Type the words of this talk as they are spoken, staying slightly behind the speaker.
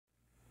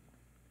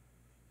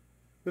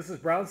This is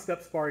Brown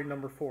step sparring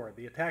number 4.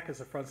 The attack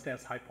is a front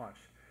stance high punch.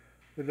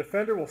 The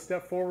defender will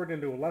step forward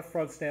into a left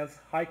front stance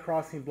high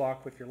crossing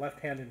block with your left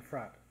hand in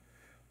front.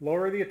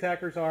 Lower the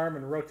attacker's arm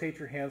and rotate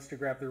your hands to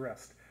grab the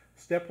wrist.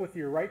 Step with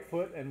your right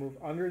foot and move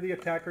under the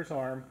attacker's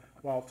arm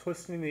while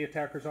twisting the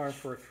attacker's arm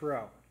for a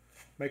throw.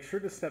 Make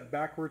sure to step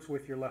backwards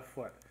with your left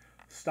foot.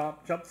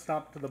 Jump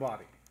stomp to the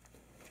body.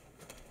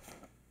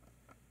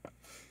 Let's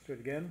do it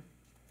again.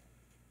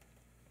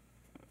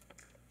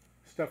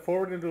 Step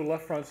forward into a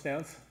left front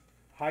stance,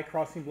 high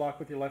crossing block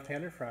with your left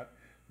hand in front.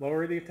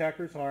 Lower the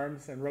attacker's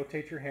arms and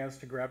rotate your hands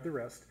to grab the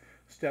wrist.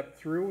 Step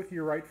through with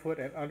your right foot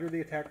and under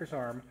the attacker's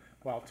arm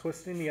while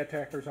twisting the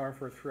attacker's arm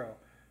for a throw.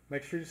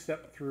 Make sure to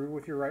step through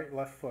with your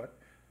left foot.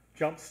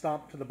 Jump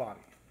stomp to the body.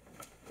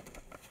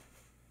 Let's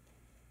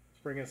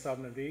bring us out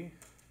in a V.